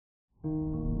Good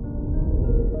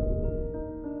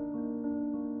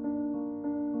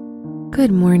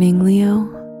morning,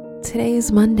 Leo. Today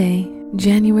is Monday,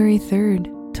 January 3rd,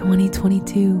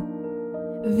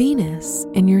 2022. Venus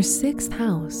in your 6th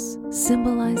house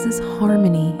symbolizes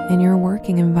harmony in your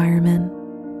working environment.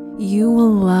 You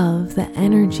will love the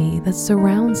energy that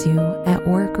surrounds you at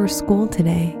work or school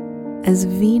today as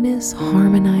Venus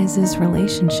harmonizes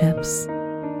relationships.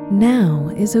 Now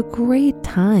is a great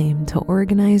time to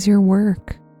organize your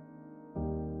work.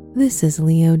 This is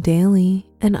Leo Daily,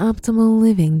 an Optimal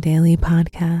Living Daily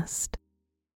podcast.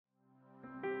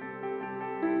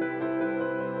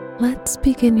 Let's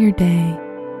begin your day.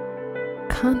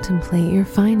 Contemplate your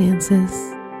finances.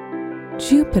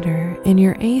 Jupiter in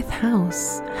your 8th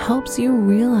house helps you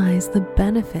realize the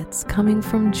benefits coming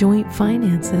from joint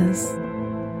finances.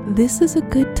 This is a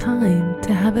good time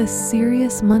to have a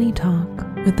serious money talk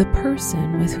with the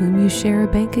person with whom you share a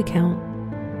bank account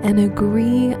and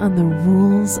agree on the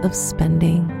rules of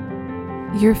spending.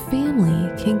 Your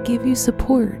family can give you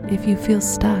support if you feel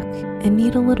stuck and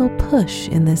need a little push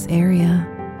in this area.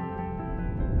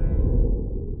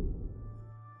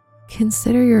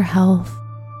 Consider your health.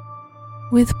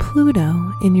 With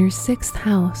Pluto in your 6th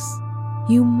house,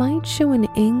 you might show an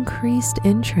increased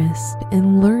interest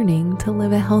in learning to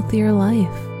live a healthier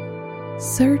life.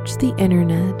 Search the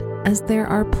internet as there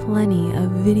are plenty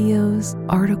of videos,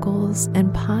 articles,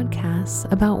 and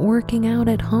podcasts about working out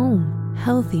at home,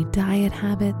 healthy diet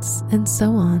habits, and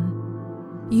so on.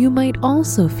 You might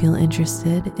also feel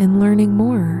interested in learning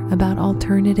more about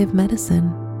alternative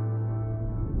medicine.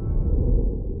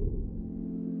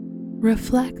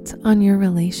 Reflect on your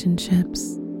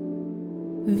relationships.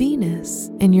 Venus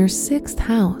in your 6th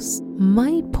house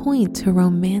might point to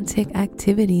romantic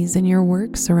activities in your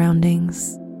work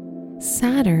surroundings.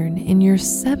 Saturn in your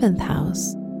 7th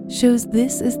house shows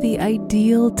this is the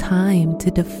ideal time to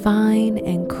define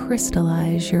and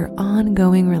crystallize your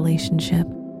ongoing relationship.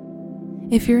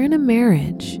 If you're in a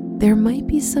marriage, there might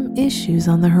be some issues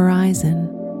on the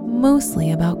horizon,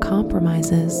 mostly about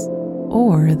compromises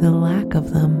or the lack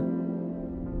of them.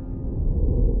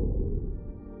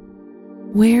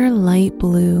 Wear light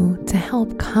blue to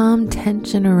help calm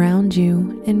tension around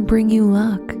you and bring you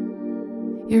luck.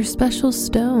 Your special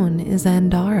stone is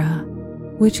Andara,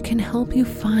 which can help you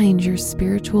find your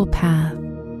spiritual path.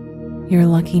 Your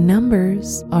lucky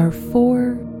numbers are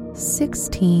 4,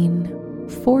 16,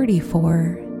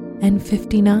 44, and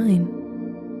 59.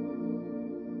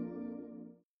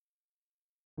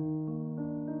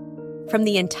 From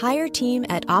the entire team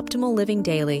at Optimal Living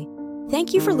Daily,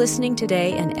 thank you for listening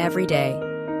today and every day.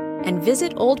 And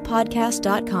visit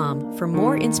oldpodcast.com for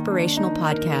more inspirational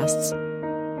podcasts.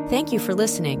 Thank you for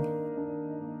listening.